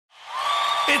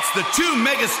It's the two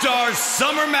megastars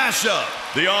summer mashup,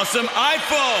 the awesome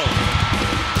iPhone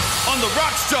on the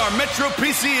Rockstar Metro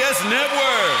PCS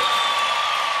network.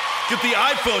 Get the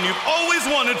iPhone you've always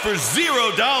wanted for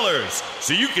 $0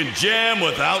 so you can jam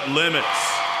without limits.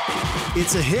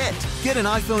 It's a hit. Get an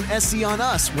iPhone SE on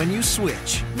us when you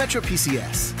switch. Metro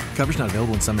PCS. Coverage not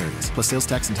available in some areas, plus sales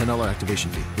tax and $10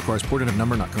 activation fee. Requires port of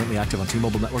number not currently active on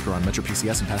T-Mobile network or on Metro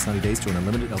PCS in past 90 days to an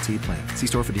unlimited LTE plan. See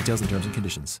store for details and terms and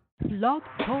conditions. Blog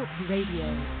Talk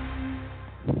Radio.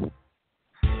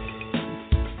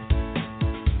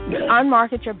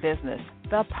 Unmarket Your Business,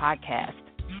 the podcast.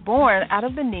 Born out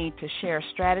of the need to share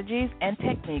strategies and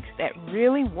techniques that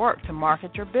really work to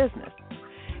market your business.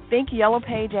 Think yellow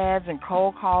page ads and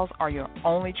cold calls are your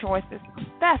only choices?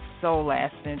 That's so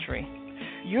last century.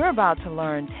 You're about to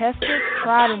learn tested,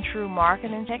 tried and true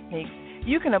marketing techniques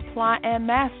you can apply and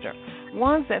master,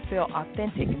 ones that feel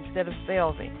authentic instead of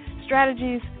salesy,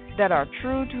 strategies that are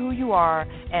true to who you are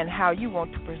and how you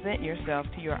want to present yourself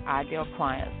to your ideal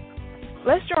clients.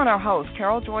 Let's join our host,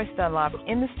 Carol Joyce Dunlop,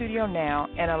 in the studio now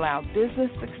and allow business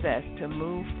success to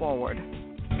move forward.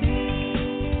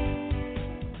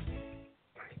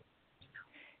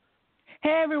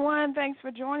 Hey, everyone. Thanks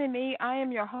for joining me. I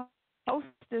am your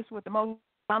hostess with the most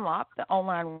Dunlop, the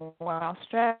online wow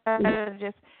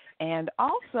strategist, and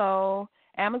also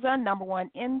Amazon #1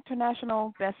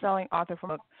 international best-selling author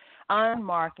from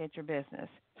Unmarket Your Business.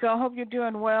 So I hope you're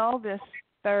doing well this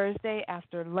Thursday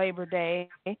after Labor Day.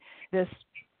 This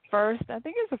first, I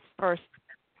think it's the first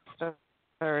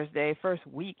Thursday, first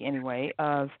week anyway,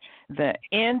 of the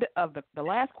end of the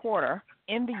last quarter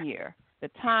in the year. The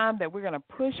time that we're going to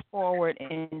push forward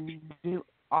and do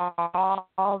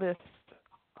all this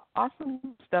awesome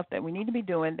stuff that we need to be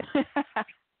doing.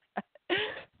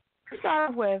 To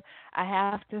start with, I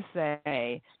have to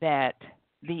say that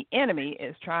the enemy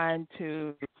is trying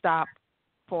to stop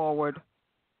forward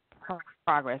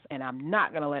progress, and I'm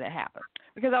not going to let it happen.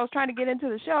 Because I was trying to get into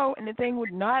the show, and the thing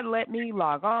would not let me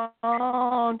log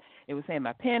on. It was saying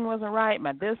my pen wasn't right,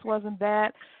 my this wasn't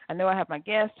that. I know I have my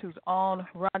guest who's on,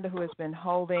 Rhonda, who has been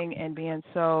holding and being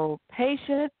so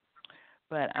patient.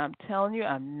 But I'm telling you,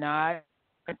 I'm not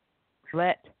going to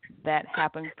let that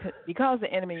happen because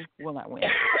the enemy will not win.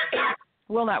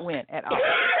 Will not win at all.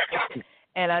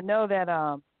 And I know that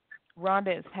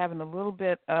Rhonda is having a little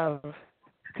bit of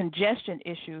congestion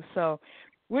issues, so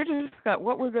we're just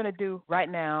what we're going to do right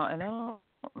now, and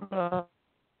I'll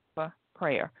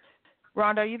prayer.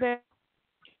 Rhonda, are you there?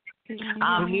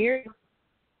 I'm here.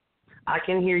 I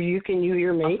can hear you. Can you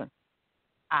hear me? Awesome.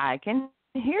 I can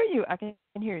hear you. I can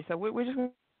hear you. So we're just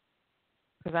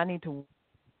because I need to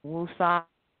woosah.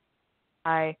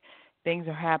 Things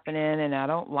are happening, and I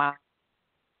don't like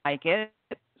it.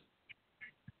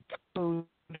 For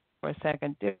a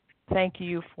second, thank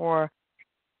you for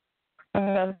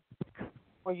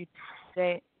you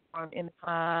today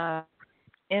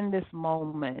in this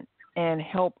moment and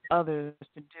help others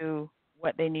to do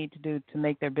what they need to do to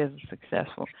make their business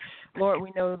successful. Lord,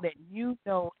 we know that you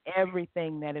know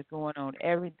everything that is going on,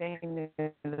 everything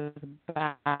that is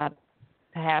about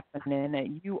to happen, and that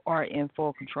you are in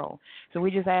full control. So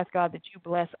we just ask, God, that you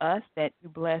bless us, that you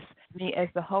bless me as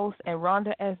the host and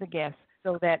Rhonda as the guest,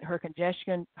 so that her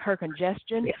congestion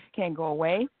can go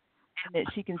away, and that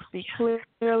she can speak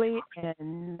clearly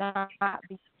and not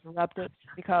be interrupted,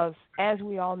 because as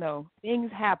we all know,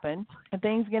 things happen and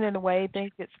things get in the way,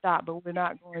 things get stopped, but we're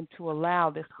not going to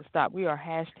allow this to stop. We are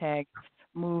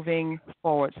 #moving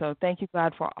forward. So thank you,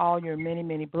 God, for all your many,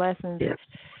 many blessings. Yes.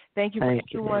 Thank you for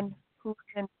everyone who's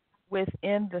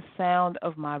within the sound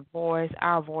of my voice,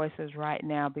 our voices right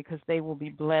now, because they will be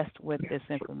blessed with this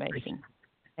information.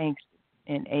 Thank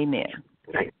you and amen.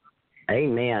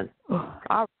 Amen.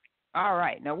 All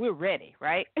right. Now we're ready,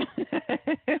 right?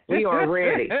 We are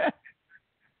ready.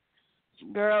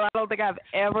 Girl, I don't think I've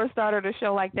ever started a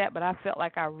show like that, but I felt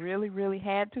like I really, really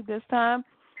had to this time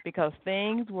because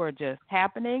things were just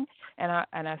happening, and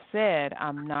I said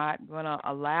I'm not going to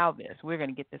allow this. We're going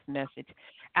to get this message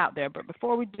out there. But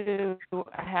before we do,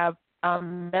 I have a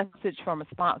message from a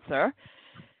sponsor.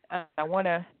 I want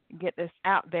to get this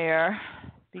out there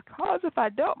because if I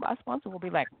don't, my sponsor will be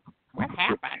like, what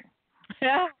happened? So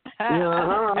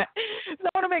I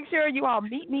want to make sure you all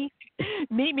meet me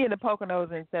in the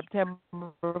Poconos in September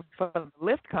for the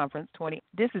Lift Conference 20.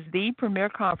 This is the premier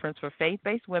conference for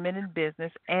faith-based women in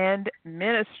business and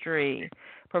ministry,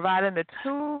 providing the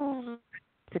tools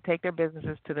to take their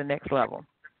businesses to the next level.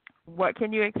 What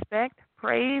can you expect?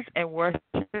 Praise and worship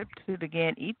to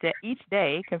begin each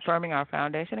day, confirming our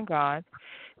foundation in God.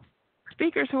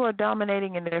 speakers who are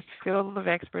dominating in their field of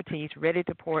expertise, ready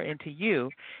to pour into you,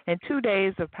 and 2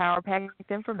 days of power-packed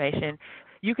information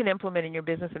you can implement in your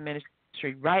business and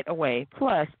ministry right away,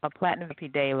 plus a platinum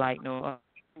VIP day like no other.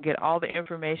 Get all the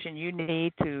information you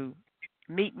need to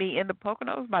meet me in the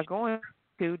Poconos by going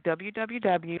to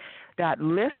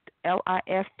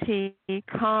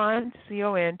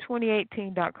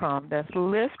www.liftcon2018.com. That's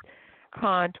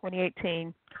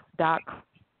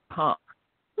liftcon2018.com.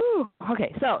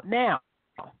 Okay, so now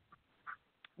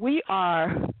we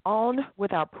are on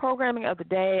with our programming of the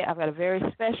day. I've got a very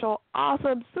special,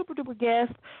 awesome, super duper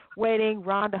guest waiting,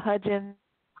 Rhonda Hudgins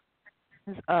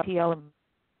of PL and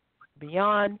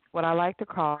Beyond, what I like to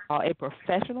call a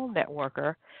professional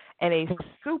networker and a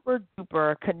super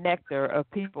duper connector of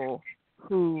people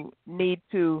who need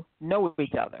to know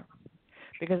each other.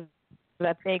 Because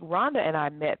I think Rhonda and I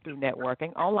met through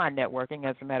networking, online networking,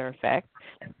 as a matter of fact.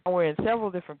 We're in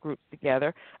several different groups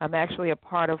together. I'm actually a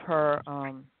part of her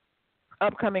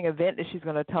upcoming event that she's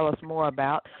going to tell us more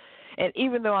about. And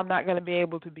even though I'm not going to be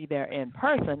able to be there in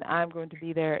person, I'm going to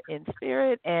be there in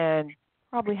spirit and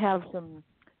probably have some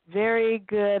very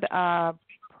good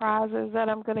prizes that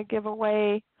I'm going to give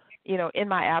away, in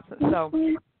my absence. So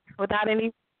without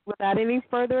any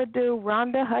further ado,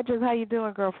 Rhonda Hudgins, how you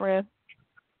doing, girlfriend?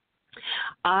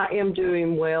 I am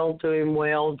doing well.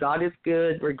 God is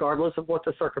good, regardless of what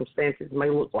the circumstances may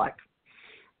look like.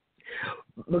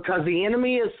 Because the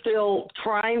enemy is still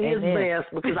trying his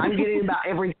best, because I'm getting about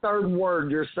every third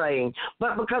word you're saying.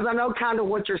 But because I know kind of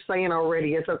what you're saying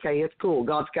already, it's okay. It's cool.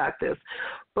 God's got this.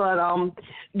 But,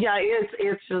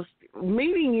 it's just,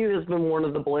 meeting you has been one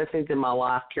of the blessings in my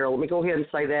life, Carol. Let me go ahead and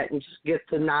say that and just get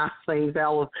the nice things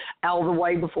out of the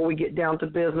way before we get down to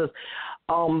business.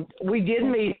 We did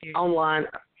meet online,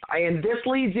 and this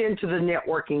leads into the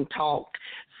networking talk.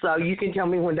 So you can tell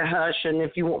me when to hush and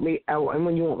if you want me, and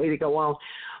when you want me to go on.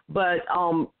 But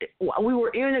we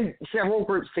were in several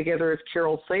groups together, as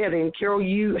Carol said. And Carol,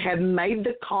 you had made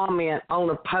the comment on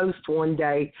a post one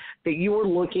day that you were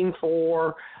looking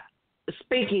for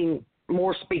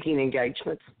more speaking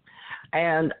engagements.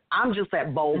 And I'm just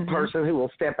that bold person who will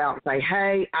step out and say,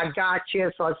 hey, I got you.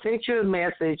 So I sent you a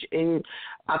message, and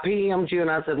I PM'd you,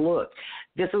 and I said, look,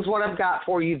 this is what I've got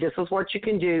for you. This is what you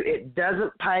can do. It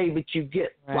doesn't pay, but you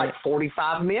get like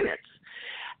 45 minutes.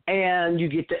 And you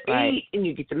get to eat, and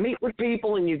you get to meet with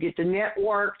people, and you get to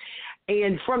network.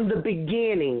 And from the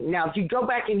beginning, now if you go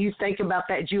back and you think about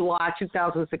that July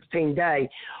 2016 day,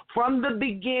 from the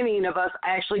beginning of us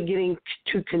actually getting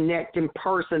to connect in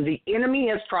person, the enemy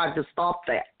has tried to stop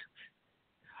that.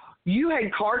 You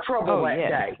had car trouble that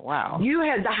day. Wow. You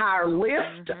had to hire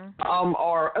Lyft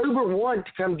or Uber One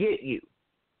to come get you.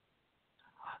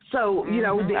 So,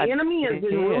 the enemy has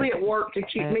been really at work to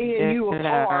keep me and you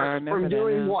apart from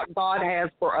doing what God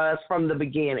has for us from the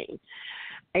beginning.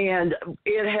 And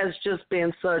it has just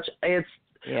been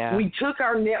we took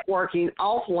our networking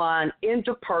offline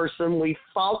into person. We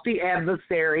fought the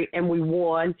adversary, and we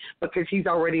won because he's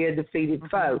already a defeated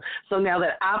foe. So now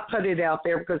that I put it out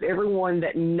there, because everyone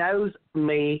that knows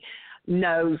me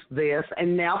knows this,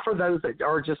 and now for those that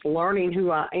are just learning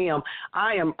who I am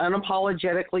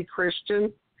unapologetically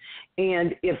Christian.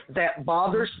 And if that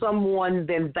bothers someone,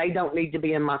 then they don't need to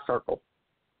be in my circle.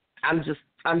 I'm just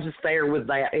there with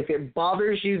that. If it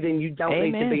bothers you, then you don't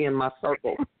need to be in my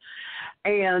circle.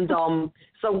 And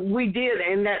so we did,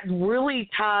 and that really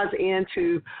ties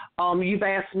into you've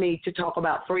asked me to talk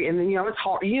about three, and then it's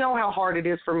hard. You know how hard it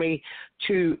is for me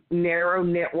to narrow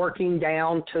networking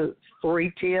down to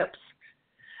 3 tips.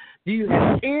 Do you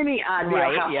have any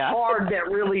idea how hard that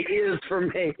really is for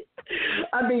me?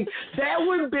 I mean, that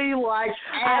would be like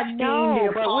asking the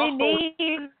apostle. But we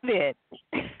need it.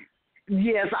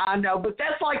 Yes, I know, but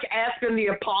that's like asking the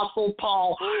Apostle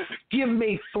Paul, give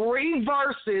me 3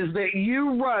 verses that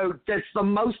you wrote that's the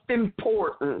most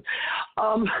important.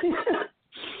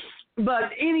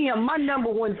 But anyhow, my number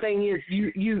one thing is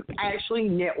you actually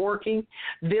networking.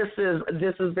 This is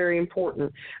very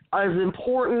important. As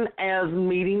important as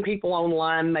meeting people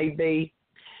online may be,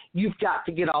 you've got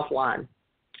to get offline.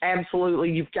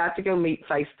 Absolutely. You've got to go meet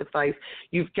face-to-face.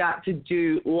 You've got to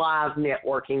do live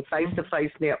networking,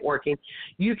 face-to-face networking.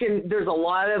 There's a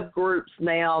lot of groups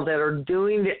now that are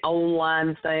doing the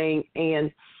online thing.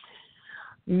 And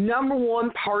number one,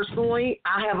 personally,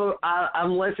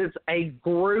 unless it's a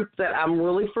group that I'm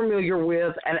really familiar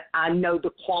with and I know the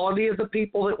quality of the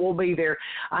people that will be there,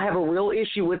 I have a real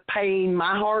issue with paying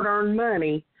my hard-earned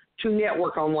money to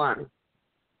network online.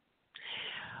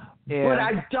 Yeah. But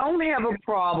I don't have a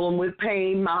problem with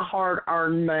paying my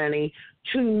hard-earned money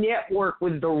to network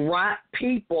with the right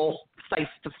people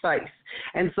face-to-face.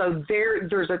 And so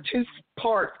there's a two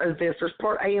parts of this. There's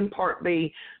part A and part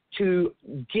B to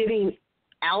getting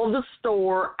out of the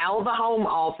store, out of the home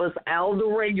office, out of the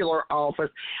regular office,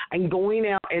 and going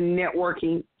out and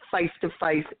networking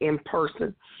face-to-face in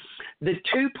person. The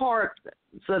two parts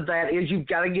of that is you've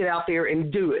got to get out there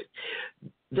and do it.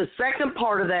 The second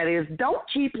part of that is don't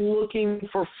keep looking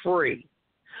for free,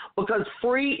 because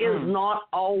free is not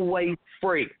always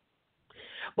free.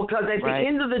 Because at the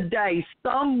end of the day,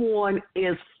 someone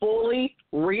is fully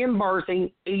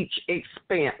reimbursing each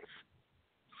expense.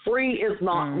 Free is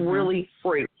not really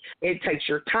free. It takes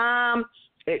your time,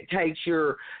 it takes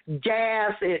your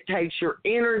gas, it takes your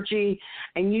energy,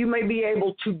 and you may be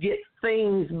able to get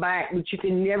things back, but you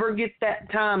can never get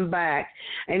that time back.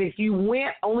 And if you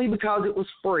went only because it was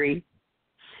free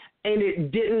and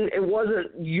it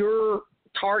wasn't your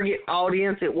target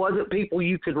audience, it wasn't people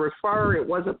you could refer, it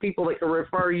wasn't people that could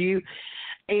refer you,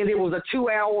 and it was a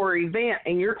 2-hour event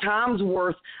and your time's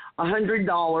worth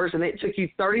 $100 and it took you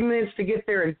 30 minutes to get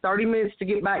there and 30 minutes to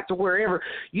get back to wherever,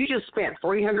 you just spent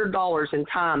 $300 in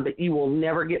time that you will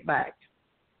never get back.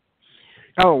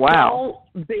 Oh, wow.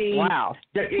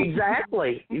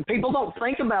 Exactly. People don't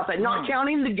think about that, not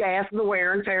counting the gas and the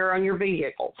wear and tear on your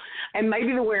vehicle. And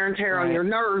maybe the wear and tear on your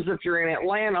nerves if you're in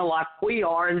Atlanta like we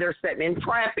are and they're sitting in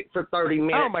traffic for 30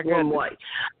 minutes one way.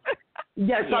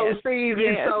 So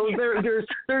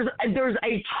there's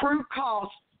a true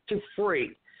cost to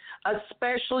free,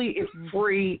 especially if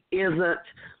free isn't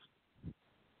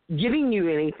giving you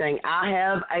anything. I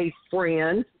have a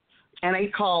friend and a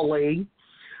colleague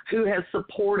who has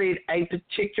supported a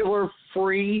particular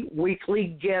free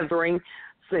weekly gathering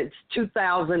since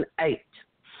 2008.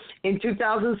 In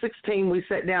 2016, we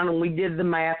sat down and we did the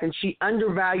math, and she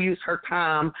undervalues her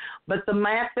time, but the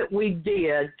math that we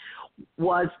did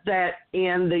was that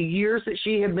in the years that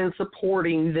she had been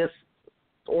supporting this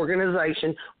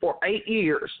organization for 8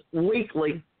 years,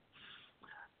 weekly,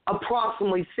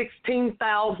 approximately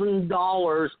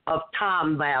 $16,000 of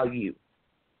time value.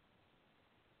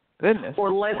 Goodness.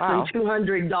 For less than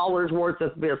 $200 worth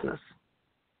of business.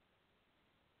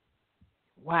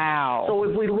 Wow. So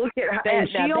if we look at her, and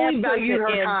she only valued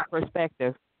her time.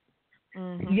 Perspective.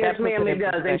 Yes, ma'am, it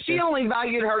does. And she only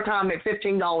valued her time at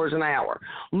 $15 an hour.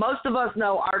 Most of us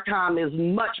know our time is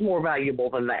much more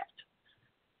valuable than that.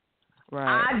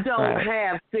 Right. I don't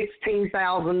have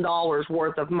 $16,000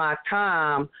 worth of my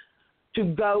time to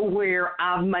go where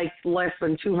I make less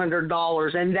than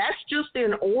 $200, and that's just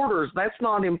in orders. That's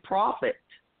not in profit.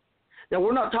 Now,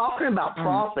 we're not talking about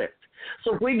profit.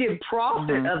 So if we did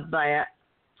profit of that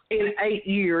in 8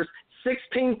 years,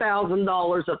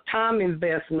 $16,000 of time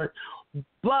investment,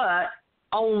 but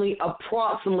only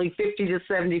approximately $50 to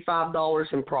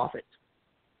 $75 in profit.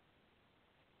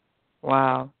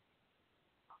 Wow.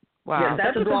 Yeah,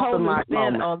 that's a drop of my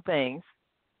moment on things.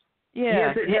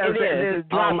 Yeah, yes, it is.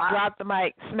 Drop the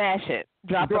mic, smash it.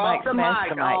 Drop the mic, smash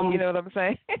the mic. You know what I'm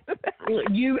saying?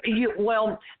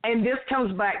 Well, and this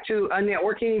comes back to a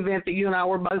networking event that you and I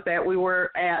were both at. We were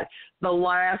at the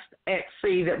last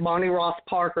XC that Bonnie Ross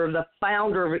Parker, the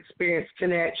founder of Experience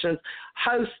Connections,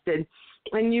 hosted,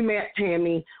 and you met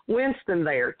Tammy Winston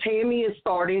there. Tammy is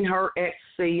starting her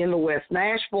XC in the West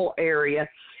Nashville area,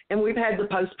 and we've had to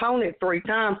postpone it 3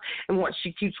 times. And what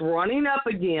she keeps running up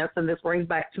against, and this brings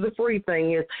back to the free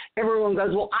thing, is everyone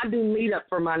goes, well, I do Meetup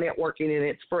for my networking, and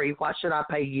it's free. Why should I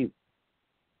pay you?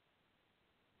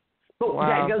 But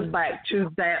that goes back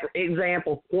to that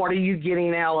example. What are you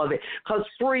getting out of it? Because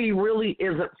free really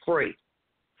isn't free.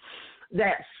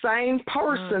 That same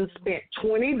person spent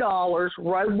 $20,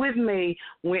 rode with me,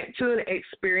 went to an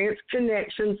Experience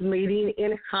Connections meeting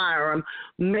in Hiram,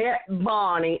 met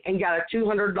Bonnie, and got a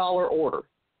 $200 order.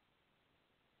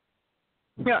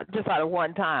 Yeah, just out of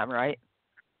one time, right?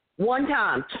 One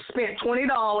time. Spent $20,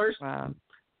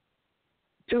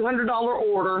 $200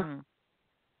 order,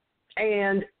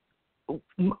 and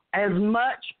as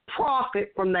much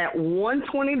profit from that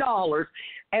 $120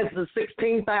 as the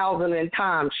 $16,000 in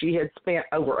time she had spent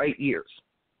over 8 years.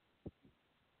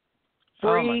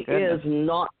 Free is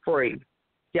not free.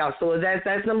 Yeah, so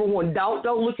that's number one. Don't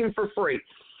go looking for free.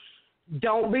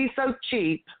 Don't be so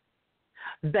cheap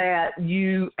that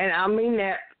you, and I mean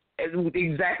that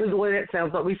exactly the way that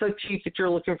sounds, don't be so cheap that you're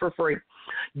looking for free.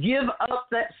 Give up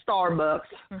that Starbucks,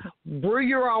 brew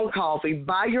your own coffee,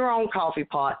 buy your own coffee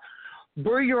pot,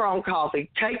 brew your own coffee,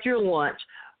 take your lunch,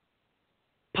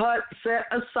 set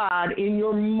aside in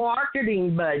your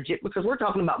marketing budget, because we're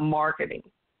talking about marketing.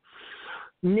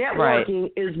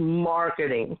 Networking is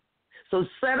marketing. So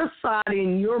set aside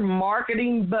in your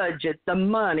marketing budget the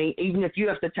money, even if you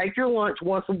have to take your lunch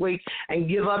once a week and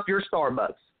give up your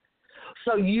Starbucks.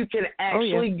 So you can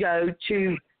actually go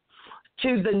to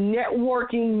the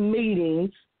networking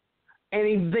meetings and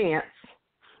events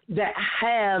that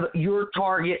have your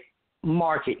target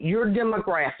market, your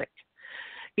demographic.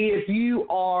 If you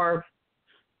are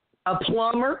a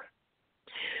plumber,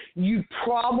 you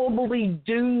probably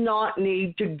do not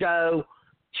need to go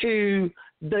to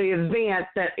the event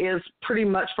that is pretty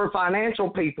much for financial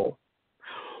people.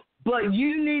 But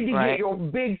you need to get your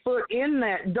big foot in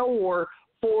that door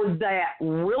for that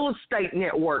real estate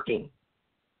networking.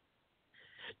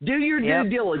 Do your due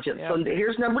diligence. So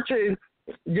here's number 2,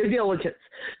 due diligence.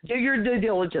 Do your due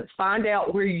diligence. Find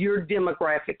out where your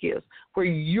demographic is, where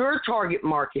your target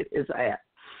market is at.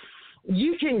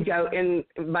 You can go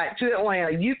back to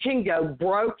Atlanta. You can go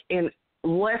broke in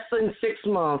less than 6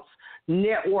 months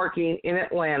networking in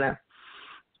Atlanta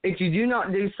if you do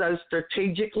not do so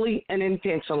strategically and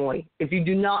intentionally. If you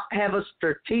do not have a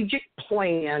strategic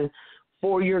plan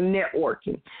for your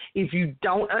networking, if you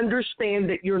don't understand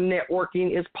that your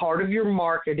networking is part of your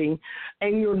marketing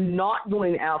and you're not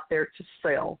going out there to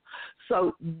sell.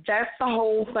 So that's the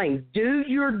whole thing. Do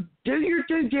your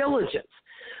due diligence.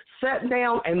 Sit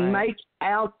down and make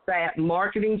out that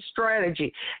marketing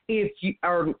strategy,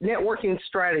 or networking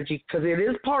strategy, because it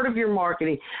is part of your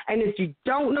marketing. And if you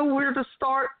don't know where to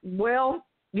start, well,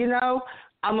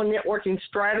 I'm a networking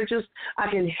strategist.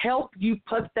 I can help you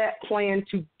put that plan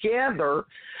together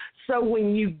so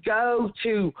when you go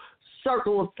to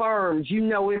Circle of Firms,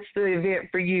 it's the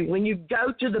event for you. When you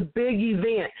go to the big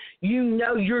event,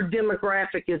 your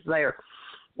demographic is there.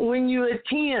 When you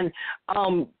attend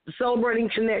Celebrating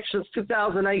Connections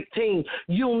 2018,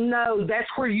 you'll know that's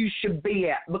where you should be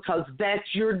at because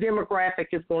that's your demographic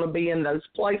is going to be in those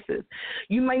places.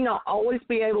 You may not always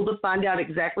be able to find out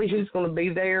exactly who's going to be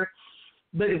there,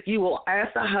 but if you will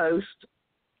ask a host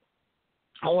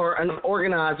or an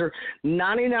organizer,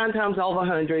 99 times out of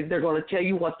 100, they're going to tell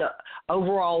you what the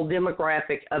overall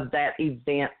demographic of that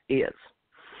event is.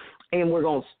 And we're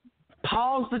going to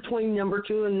pause between number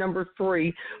 2 and number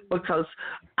 3 because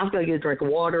I'm going to get a drink of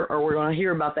water or we're going to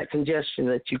hear about that congestion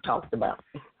that you talked about.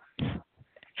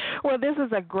 Well, this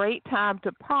is a great time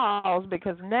to pause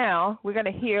because now we're going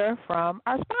to hear from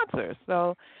our sponsors.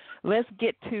 So let's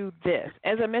get to this.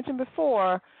 As I mentioned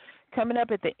before, coming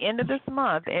up at the end of this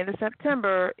month, the end of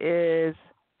September, is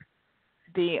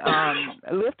the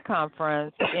LIFT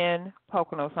conference in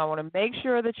Poconos. So I want to make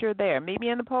sure that you're there. Meet me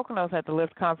in the Poconos at the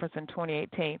LIFT conference in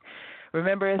 2018.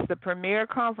 Remember, it's the premier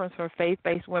conference for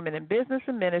faith-based women in business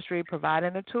and ministry,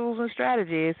 providing the tools and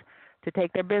strategies to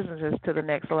take their businesses to the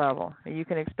next level. And you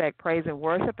can expect praise and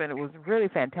worship, and it was really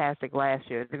fantastic last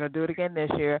year. They're going to do it again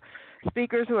this year.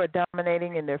 Speakers who are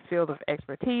dominating in their field of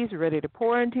expertise, ready to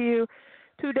pour into you.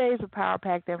 2 days of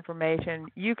power-packed information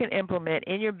you can implement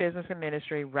in your business and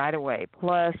ministry right away,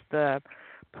 plus the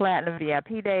Platinum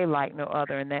VIP Day like no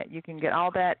other, and that you can get all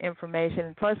that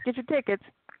information, plus get your tickets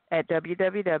at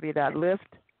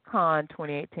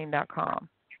www.liftcon2018.com.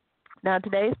 Now,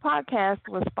 today's podcast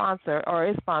is sponsored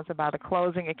by the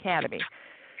Closing Academy.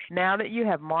 Now that you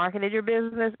have marketed your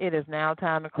business, it is now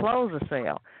time to close the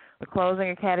sale. The Closing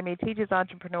Academy teaches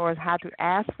entrepreneurs how to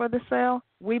ask for the sale.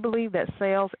 We believe that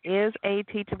sales is a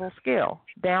teachable skill.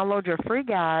 Download your free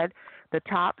guide, The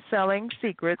Top Selling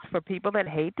Secrets for People That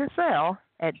Hate to Sell,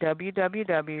 at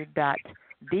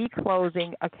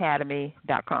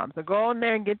www.theclosingacademy.com. So go in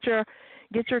there and get your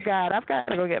guide. I've got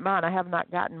to go get mine. I have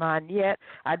not gotten mine yet.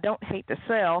 I don't hate to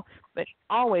sell, but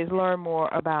always learn more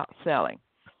about selling.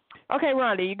 Okay,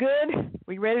 Rhonda, you good?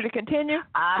 We ready to continue?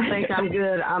 I think I'm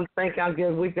good.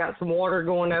 We've got some water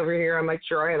going over here. I make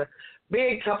sure I had a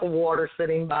big cup of water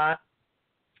sitting by.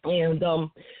 And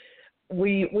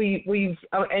we've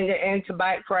to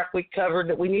backtrack, we covered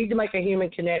that we need to make a human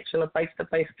connection, a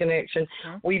face-to-face connection.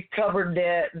 Mm-hmm. We've covered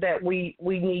that we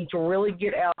need to really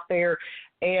get out there.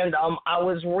 And I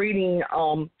was reading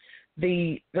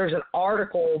there's an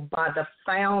article by the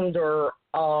founder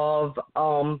of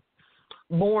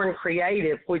Born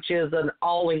Creative, which is an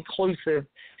all-inclusive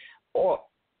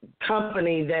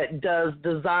company that does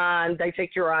design. They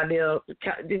take your idea,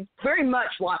 very much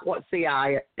like what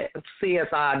CSI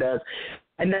does.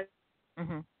 And the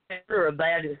editor of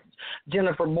that is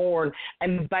Jennifer Bourne.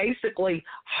 And basically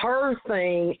her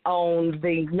thing on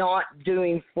the not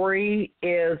doing free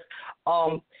is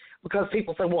because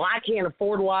people say, well, I can't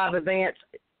afford live events.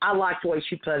 I like the way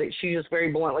she put it. She just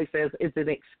very bluntly says it's an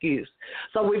excuse.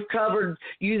 So we've covered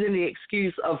using the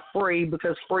excuse of free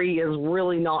because free is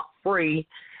really not free.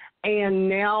 And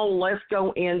now let's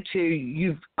go into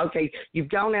you've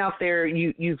gone out there,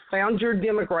 you've found your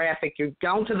demographic, you've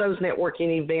gone to those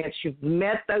networking events, you've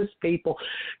met those people,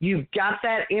 you've got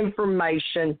that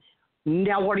information.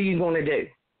 Now what are you going to do?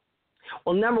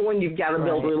 Well, number one, you've got to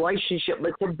build a relationship.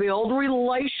 But to build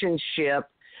relationship,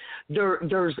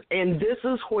 there's, and this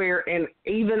is where, and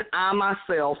even I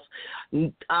myself,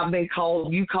 I've been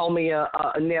called, you call me a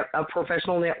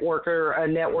professional networker, a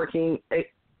networking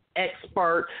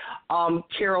expert.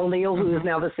 Carol Neal, who is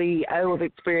now the CEO of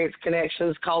Experience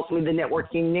Connections, calls me the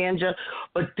networking ninja.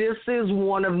 But this is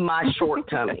one of my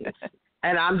shortcomings.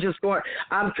 And I'm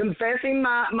confessing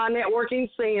my networking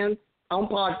sin on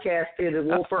podcast. It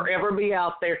will forever be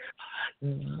out there.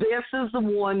 This is the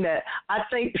one that I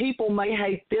think people may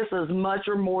hate this as much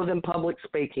or more than public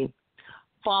speaking.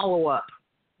 Follow up.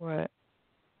 What?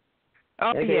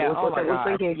 Oh, okay, yeah. Oh, my God.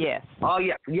 Thinking. Yes. Oh,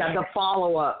 yeah. Yeah, the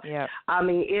follow up. Yeah. I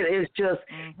mean, it is just,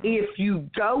 if you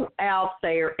go out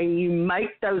there and you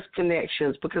make those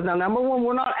connections, because now, number one,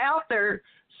 we're not out there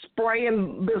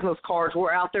spraying business cards.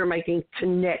 We're out there making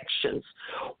connections.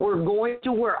 We're going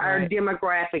to where our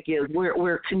demographic is.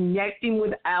 We're connecting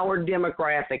with our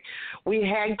demographic. We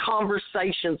had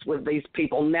conversations with these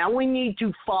people. Now we need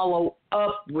to follow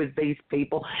up with these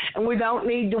people, and we don't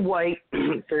need to wait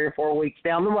 3 or 4 weeks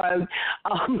down the road.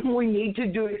 We need to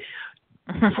do it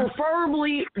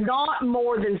preferably not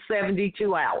more than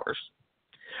 72 hours.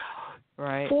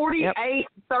 Right.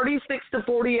 36 to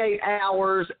 48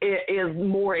 hours is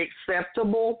more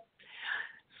acceptable.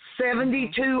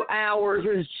 72 hours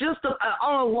is just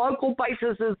on a local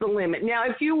basis is the limit. Now,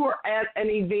 if you were at an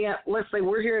event, let's say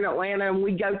we're here in Atlanta and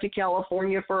we go to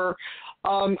California for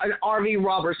an RV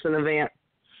Robertson event,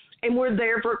 and we're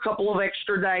there for a couple of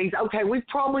extra days, okay, we've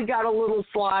probably got a little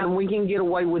slide and we can get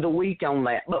away with a week on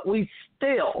that. But we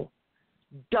still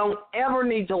don't ever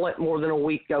need to let more than a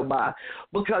week go by,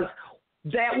 because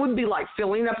that would be like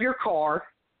filling up your car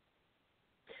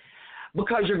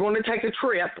because you're going to take a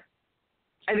trip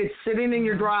and it's sitting in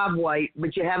your driveway,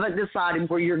 but you haven't decided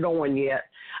where you're going yet.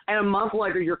 And a month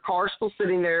later, your car's still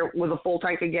sitting there with a full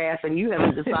tank of gas and you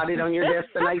haven't decided on your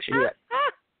destination yet.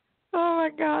 Oh,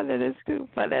 my God, that is too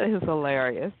funny. That is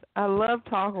hilarious. I love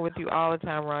talking with you all the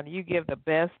time, Rhonda. You give the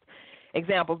best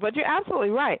examples, but you're absolutely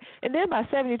right. And then by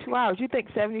 72 hours, you think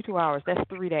 72 hours, that's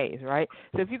 3 days, right?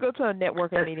 So if you go to a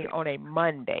networking meeting on a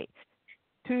Monday,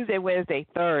 Tuesday, Wednesday,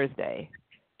 Thursday,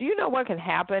 do you know what can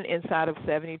happen inside of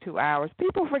 72 hours?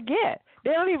 People forget.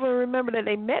 They don't even remember that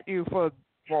they met you for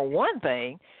one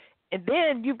thing. And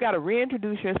then you've got to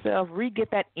reintroduce yourself, get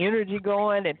that energy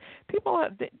going. And people,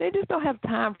 they just don't have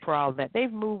time for all that. They've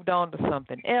moved on to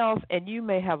something else, and you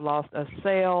may have lost a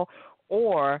sale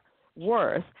or,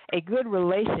 worse, a good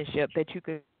relationship that you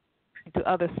could to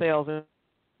other sales are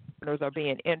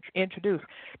being introduced.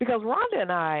 Because Rhonda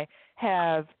and I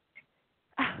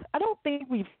don't think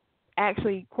we've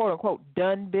actually, quote unquote,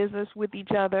 done business with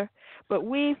each other, but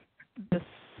the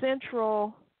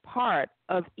central part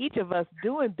of each of us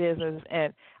doing business,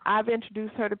 and I've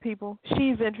introduced her to people,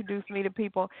 she's introduced me to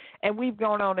people, and we've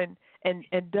gone on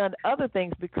and done other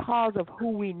things because of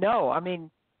who we know. I mean,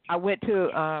 I went to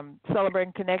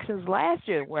Celebrating Connections last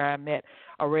year where I met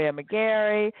Aurea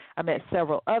McGarry. I met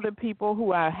several other people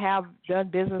who I have done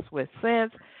business with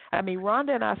since. I mean,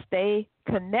 Rhonda and I stay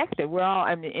connected.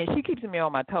 And she keeps me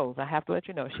on my toes. I have to let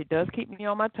you know. She does keep me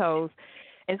on my toes.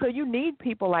 And so you need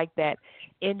people like that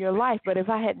in your life. But if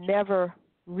I had never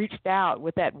reached out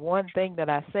with that one thing that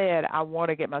I said, I want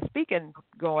to get my speaking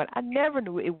going, I never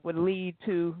knew it would lead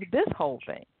to this whole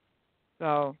thing.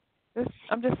 So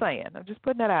I'm just saying. I'm just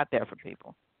putting that out there for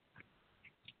people.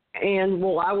 And,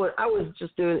 well, I like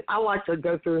to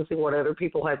go through and see what other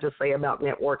people have to say about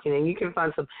networking. And you can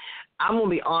find I'm going to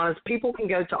be honest, people can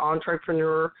go to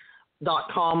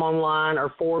entrepreneur.com online or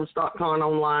Forbes.com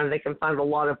online. They can find a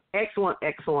lot of excellent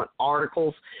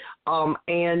articles.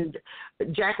 And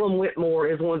Jacqueline Whitmore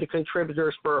is one of the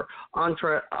contributors for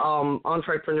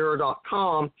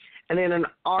entrepreneur.com. And then an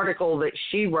article that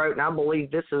she wrote, and I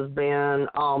believe this has been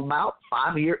about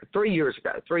 3 years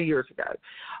ago.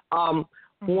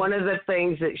 One of the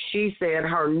things that she said,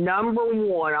 her number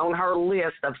one on her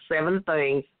list of 7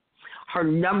 things, her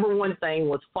number one thing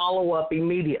was follow up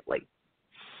immediately.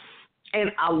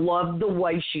 And I love the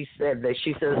way she said this.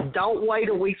 She says, don't wait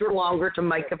a week or longer to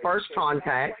make the first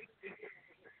contact.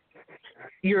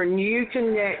 Your new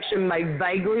connection may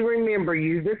vaguely remember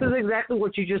you. This is exactly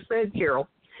what you just said, Carol.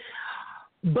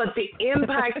 But the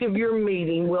impact of your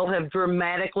meeting will have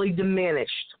dramatically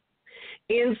diminished.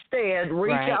 Instead,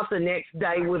 reach out the next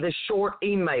day with a short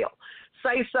email.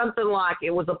 Say something like,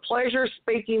 it was a pleasure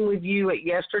speaking with you at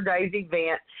yesterday's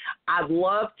event. I'd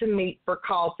love to meet for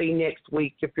coffee next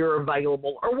week if you're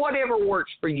available, or whatever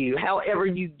works for you, however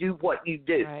you do what you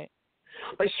do. Right.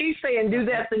 But she's saying do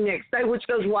that the next day, which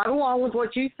goes right along with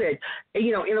what you said.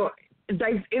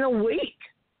 in a week,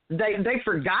 they've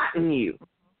forgotten you.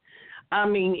 I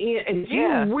mean, if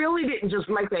you really didn't just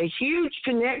make a huge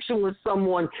connection with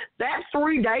someone, that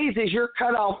 3 days is your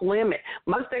cutoff limit.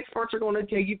 Most experts are going to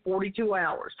tell you 42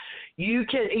 hours. You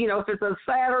can, if it's a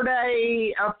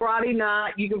Saturday, a Friday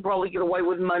night, you can probably get away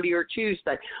with Monday or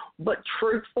Tuesday. But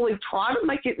truthfully, try to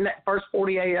make it in that first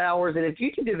 48 hours. And if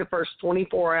you can do the first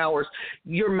 24 hours,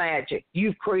 you're magic.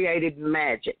 You've created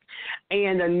magic.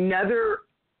 And another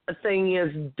thing is,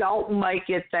 don't make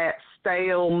it that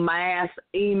stale mass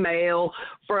email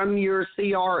from your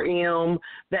CRM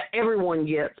that everyone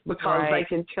gets, because they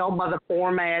can tell by the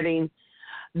formatting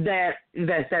that's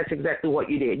exactly what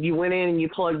you did. You went in and you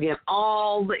plugged in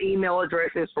all the email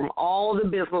addresses from all the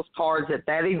business cards at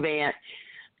that event,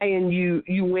 and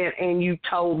you went and you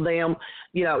told them,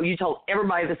 you told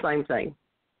everybody the same thing.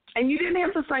 And you didn't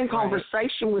have the same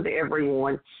conversation with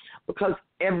everyone, because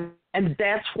and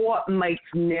that's what makes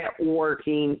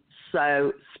networking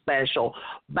so special.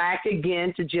 Back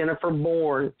again to Jennifer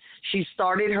Bourne. She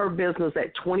started her business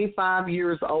at 25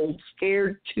 years old,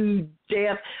 scared to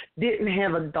death, didn't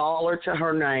have $1 to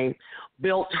her name,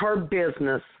 built her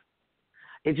business.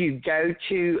 If you go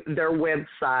to their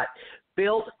website,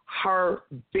 built her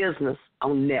business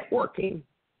on networking.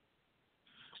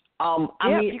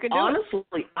 You can do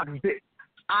honestly,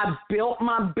 I built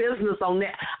my business on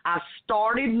that. I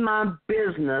started my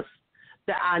business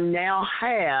that I now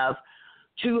have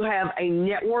to have a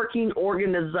networking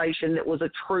organization that was a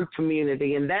true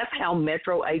community, and that's how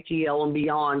Metro ATL and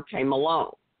Beyond came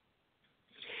along.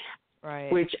 Right.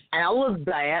 Which out of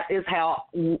that is how,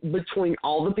 between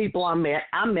all the people I met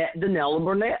Danella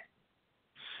Burnett.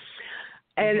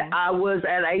 And I was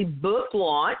at a book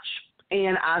launch,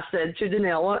 and I said to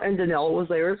Danella, and Danella was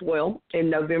there as well, in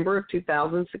November of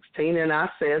 2016, and I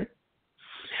said,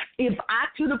 if I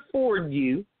could afford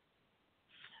you,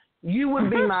 you would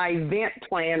be my event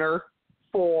planner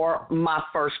for my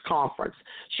first conference.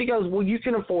 She goes, well, you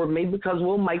can afford me because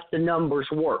we'll make the numbers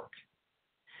work.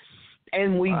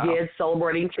 And we did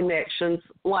Celebrating Connections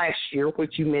last year,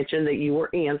 which you mentioned that you were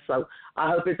in. So I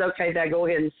hope it's okay that I go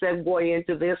ahead and segue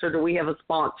into this, or do we have a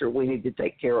sponsor we need to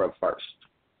take care of first?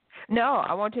 No,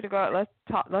 I want you to go.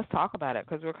 Let's talk about it,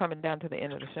 because we're coming down to the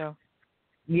end of the show.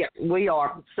 Yeah, we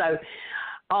are.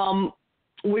 So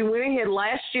we went ahead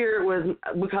last year. It was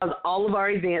because all of our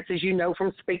events, as you know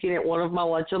from speaking at one of my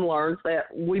Lunch and Learns, that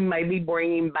we may be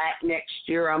bringing back next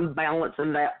year. I'm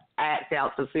balancing that act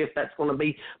out to see if that's going to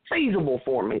be feasible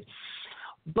for me.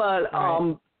 But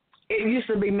it used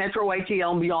to be Metro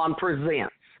ATL and Beyond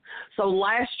Presents. So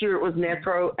last year it was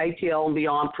Metro ATL and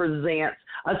Beyond Presents,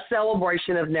 a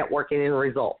celebration of networking and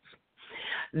results.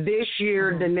 This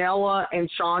year, Danella and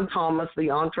Sean Thomas,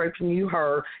 the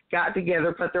entrepreneur, got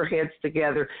together, put their heads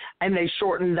together, and they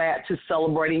shortened that to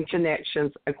Celebrating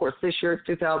Connections. Of course, this year is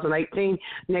 2018.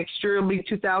 Next year will be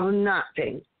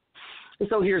 2019. And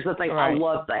so here's the thing. I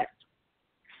love that.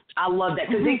 I love that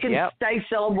because it can stay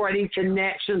Celebrating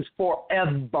Connections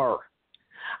forever.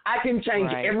 I can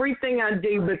change everything I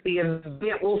do, but the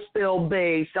event will still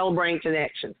be Celebrating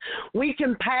Connections. We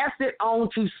can pass it on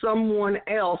to someone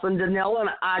else, and Danella and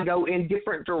I go in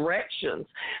different directions,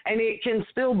 and it can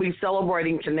still be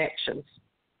Celebrating Connections.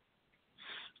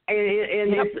 And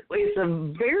it's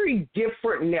a very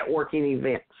different networking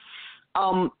event.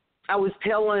 I was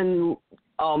telling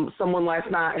someone last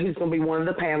night who's going to be one of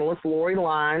the panelists, Lori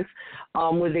Lyons,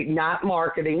 with Ignite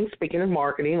Marketing. Speaking of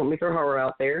marketing, let me throw her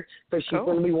out there because she's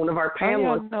going to be one of our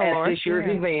panelists at this year's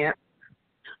event.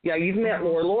 Yeah, you've met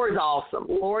Lori. Lori's awesome.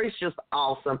 Lori's just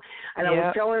awesome. And I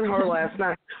was telling her last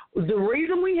night, the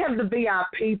reason we have the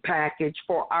VIP package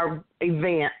for our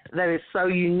event that is so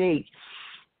unique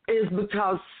is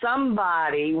because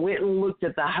somebody went and looked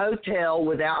at the hotel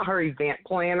without her event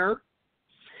planner,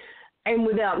 and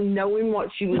without knowing what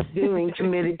she was doing,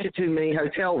 committed to too many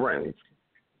hotel rooms.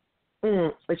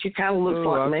 But she kind of looks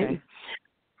like me.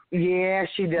 Yeah,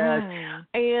 she does.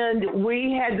 And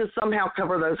we had to somehow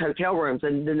cover those hotel rooms,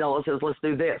 and Danella says, let's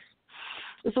do this.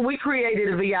 So we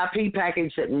created a VIP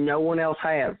package that no one else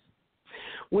has.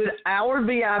 With our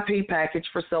VIP package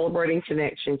for Celebrating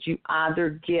Connections, you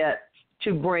either get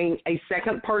to bring a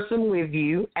second person with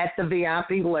you at the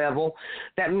VIP level.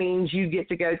 That means you get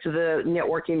to go to the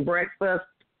networking breakfast.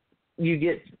 You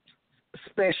get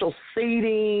special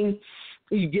seating.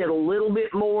 You get a little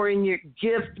bit more in your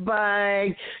gift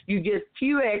bag. You get a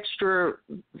few extra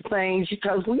things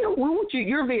because we want you,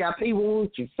 you're VIP, we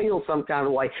want you to feel some kind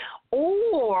of way.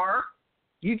 Or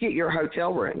you get your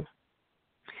hotel room.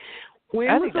 When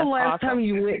was the last time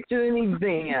you went to an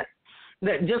event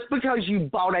that just because you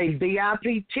bought a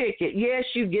VIP ticket, yes,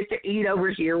 you get to eat over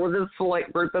here with a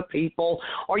select group of people,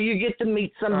 or you get to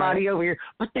meet somebody over here,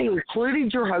 but they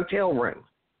included your hotel room.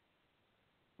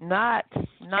 Not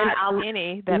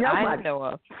any that I know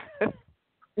of.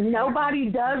 Nobody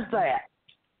does that.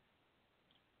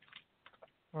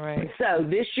 Right. So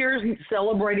this year's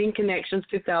Celebrating Connections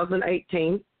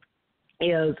 2018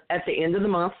 is at the end of the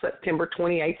month, September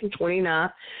 28th and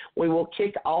 29th. We will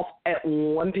kick off at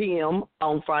 1 p.m.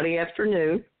 on Friday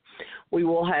afternoon. We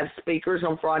will have speakers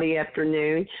on Friday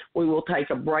afternoon. We will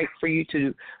take a break for you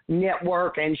to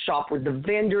network and shop with the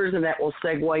vendors, and that will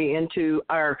segue into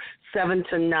our 7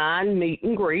 to 9 meet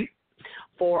and greet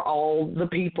for all the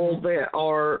people that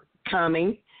are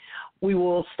coming. We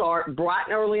will start bright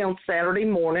and early on Saturday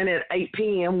morning at 8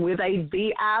 p.m. with a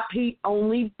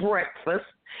VIP-only breakfast.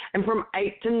 And from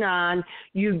 8 to 9,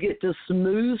 you get to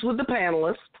smooze with the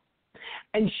panelists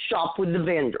and shop with the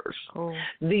vendors. Cool.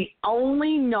 The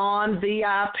only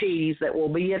non-VIPs that will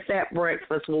be at that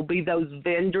breakfast will be those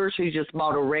vendors who just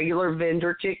bought a regular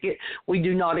vendor ticket. We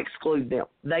do not exclude them.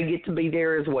 They get to be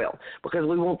there as well because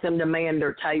we want them to man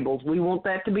their tables. We want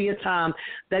that to be a time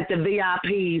that the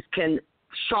VIPs can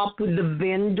shop with the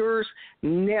vendors,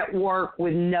 network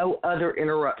with no other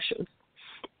interruptions.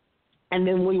 And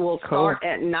then we will start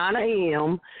at 9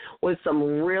 a.m. with some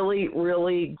really,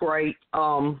 really great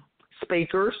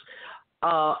speakers.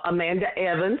 Amanda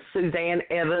Evans, Suzanne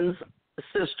Evans'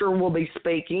 sister, will be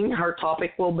speaking. Her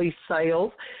topic will be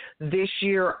sales. This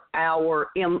year, our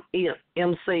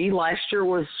MC, last year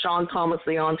was Sean Thomas,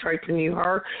 the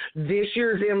entrepreneur. This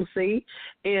year's MC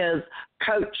is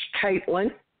Coach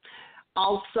Caitlin,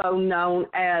 also known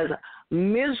as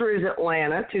Misery's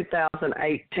Atlanta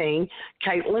 2018,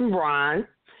 Caitlin Bryan.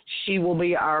 She will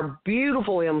be our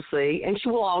beautiful MC, and she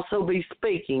will also be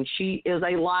speaking. She is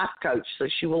a life coach, so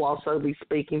she will also be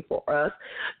speaking for us.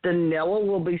 Danella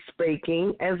will be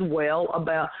speaking as well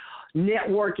about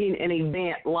networking and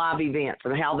live events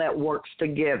and how that works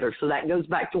together. So that goes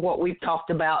back to what we've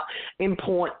talked about in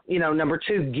point, number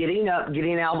 2, getting up,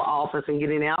 getting out of the office and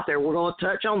getting out there. We're going to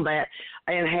touch on that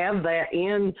and have that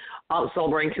in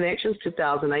Celebrating Connections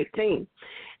 2018.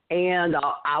 And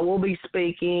I will be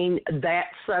speaking. That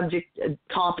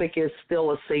topic is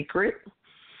still a secret.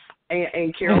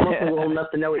 And Carol is little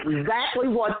enough to know exactly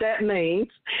what that means.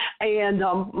 And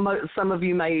some of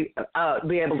you may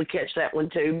be able to catch that one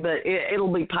too, but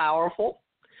it'll be powerful.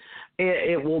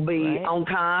 It will be on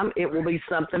time. It will be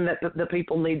something that the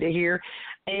people need to hear.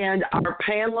 And our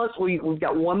panelists, we've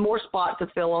got one more spot to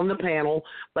fill on the panel,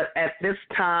 but at this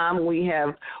time we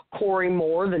have Corey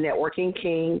Moore, the Networking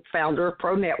King, founder of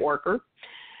Pro Networker.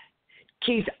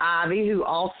 Keith Ivey, who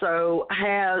also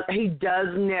he does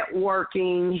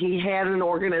networking. He had an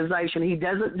organization. He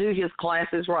doesn't do his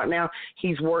classes right now.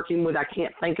 He's working with, I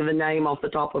can't think of the name off the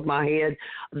top of my head,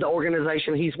 the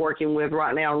organization he's working with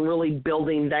right now and really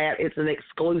building that. It's an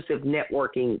exclusive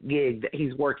networking gig that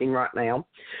he's working right now.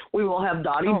 We will have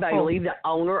Dottie Bailey, the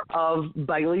owner of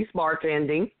Bailey's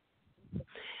Bartending.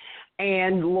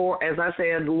 And, as I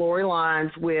said, Lori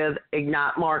Lyons with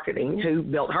Ignite Marketing, who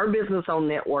built her business on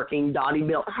networking. Dottie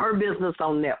built her business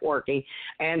on networking.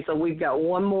 And so we've got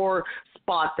one more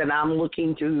spot that I'm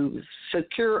looking to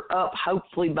secure up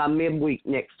hopefully by midweek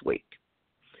next week.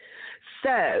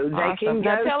 So they can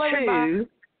go to...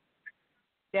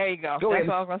 There you go. That's what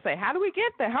I was going to say. How do we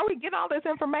get there? How do we get all this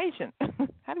information?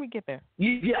 How do we get there?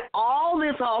 You get all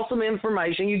this awesome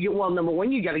information. Number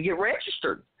one, you got to get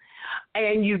registered.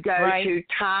 And you go to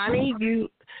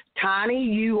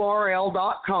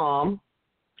tinyurl.com,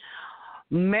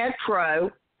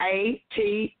 Metro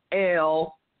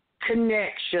ATL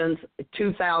Connections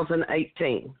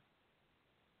 2018.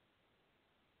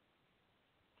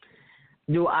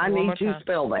 Do I need to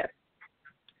spell that?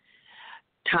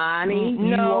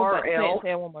 TinyURL.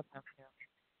 Say it one more time.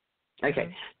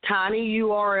 Okay.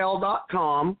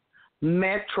 TinyURL.com,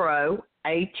 Metro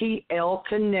ATL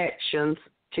Connections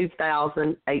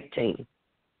 2018.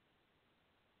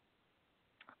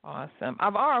 Awesome.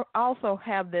 I've also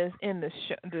have this in the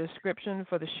description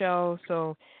for the show,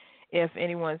 so if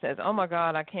anyone says, "Oh my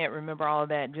God, I can't remember all of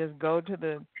that," just go to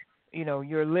the,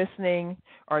 you're listening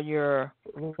or you're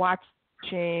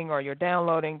watching or you're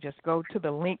downloading. Just go to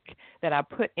the link that I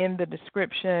put in the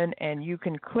description, and you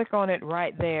can click on it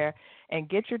right there and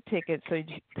get your ticket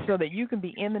so that you can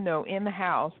be in the know in the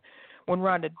house when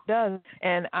Rhonda does.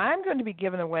 And I'm going to be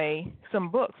giving away some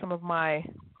books, some of my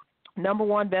number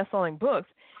one best-selling books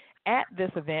at this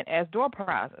event as door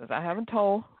prizes. I haven't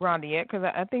told Rhonda yet because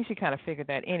I think she kind of figured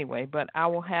that anyway, but I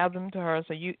will have them to her.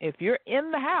 So if you're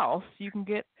in the house, you can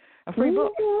get a free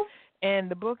book. And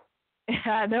the book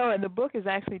I know, and the book is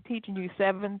actually teaching you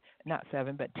 10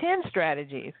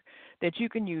 strategies that you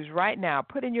can use right now,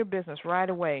 put in your business right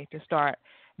away to start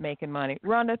making money.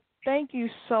 Rhonda, thank you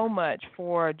so much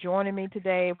for joining me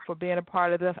today, for being a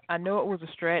part of this. I know it was a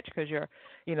stretch because the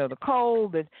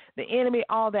cold, the enemy,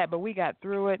 all that, but we got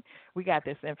through it. We got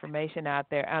this information out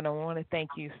there, and I want to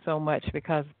thank you so much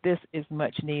because this is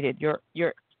much needed.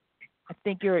 I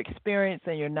think your experience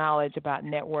and your knowledge about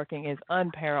networking is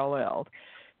unparalleled.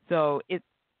 So it's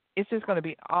just going to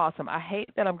be awesome. I hate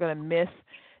that I'm going to miss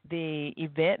the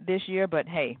event this year, but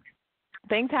hey,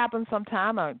 things happen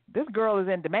sometime. This girl is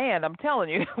in demand, I'm telling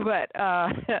you. But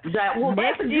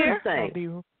next year,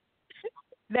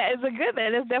 that is a good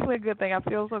thing. That's definitely a good thing. I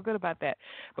feel so good about that.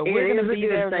 But we're going to be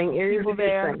there. People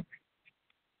there.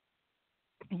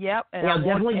 Yep. And I'll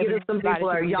definitely get us some people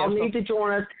there. Y'all need to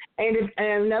join us. And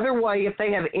another way, if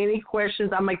they have any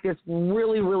questions, I make this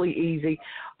really, really easy.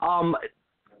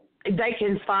 They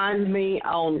can find me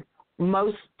on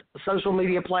most social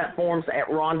media platforms at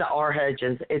Rhonda R.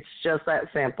 Hudgins. It's just that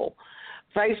simple.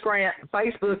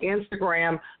 Facebook,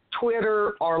 Instagram,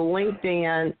 Twitter, or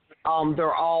LinkedIn,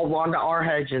 they're all Rhonda R.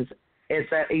 Hudgins. It's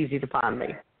that easy to find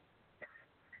me.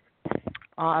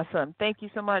 Awesome. Thank you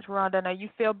so much, Rhonda. Now you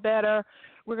feel better.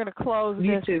 We're going to close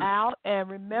this out. And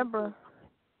remember,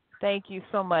 thank you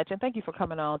so much. And thank you for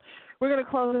coming on. We're going to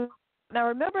close it. Now,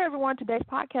 remember, everyone, today's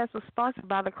podcast was sponsored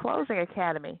by the Closing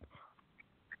Academy.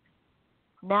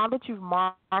 Now that you've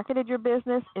marketed your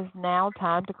business, it's now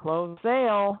time to close the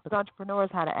sale. With entrepreneurs,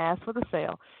 how to ask for the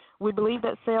sale. We believe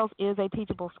that sales is a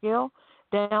teachable skill.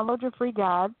 Download your free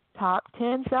guide, Top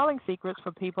 10 Selling Secrets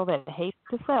for People That Hate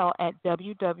to Sell, at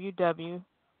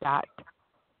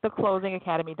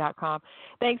www.theclosingacademy.com.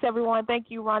 Thanks, everyone. Thank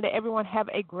you, Rhonda. Everyone, have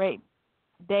a great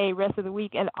day, rest of the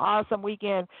week, and awesome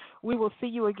weekend. We will see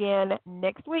you again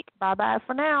next week. Bye-bye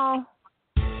for now.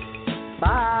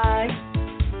 Bye.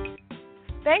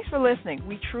 Thanks for listening.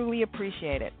 We truly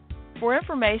appreciate it. For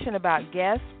information about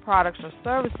guests, products, or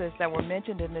services that were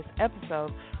mentioned in this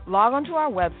episode, log on to our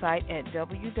website at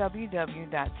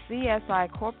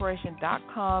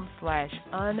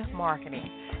www.csicorporation.com/unmarketing.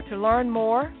 To learn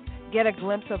more, get a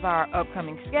glimpse of our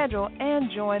upcoming schedule, and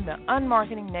join the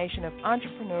unmarketing nation of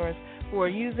entrepreneurs who are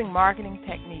using marketing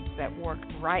techniques that work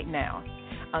right now.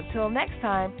 Until next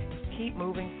time, keep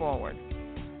moving forward.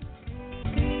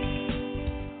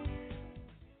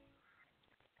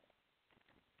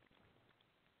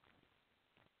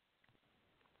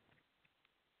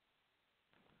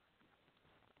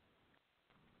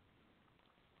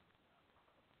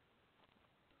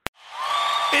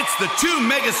 It's the two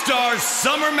megastars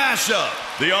summer mashup,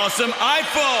 the awesome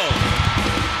iPhone,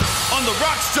 on the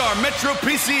Rockstar Metro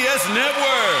PCS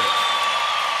network.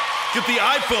 Get the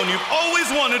iPhone you've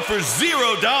always wanted for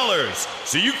 $0,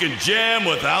 so you can jam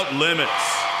without limits.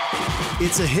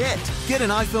 It's a hit. Get an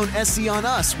iPhone SE on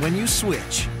us when you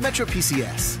switch. Metro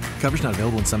PCS. Coverage not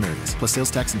available in some areas, plus sales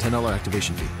tax and $10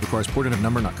 activation fee. Requires port-in of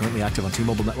number not currently active on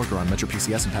T-Mobile network or on Metro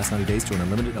PCS in past 90 days to an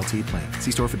unlimited LTE plan.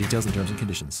 See store for details and terms and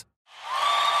conditions.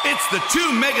 It's the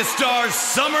two megastars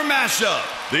summer mashup,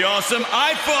 the awesome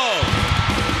iPhone,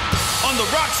 on the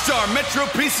Rockstar Metro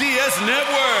PCS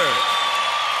network.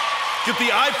 Get the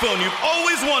iPhone you've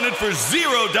always wanted for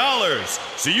 $0,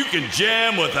 so you can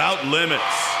jam without limits.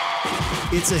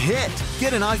 It's a hit.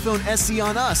 Get an iPhone SE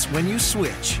on us when you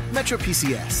switch. Metro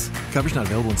PCS. Coverage not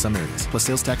available in some areas, plus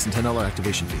sales tax and $10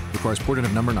 activation fee. Requires port-in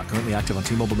of number not currently active on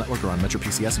T-Mobile network or on Metro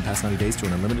PCS in past 90 days to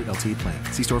an unlimited LTE plan.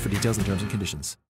 See store for details and terms and conditions.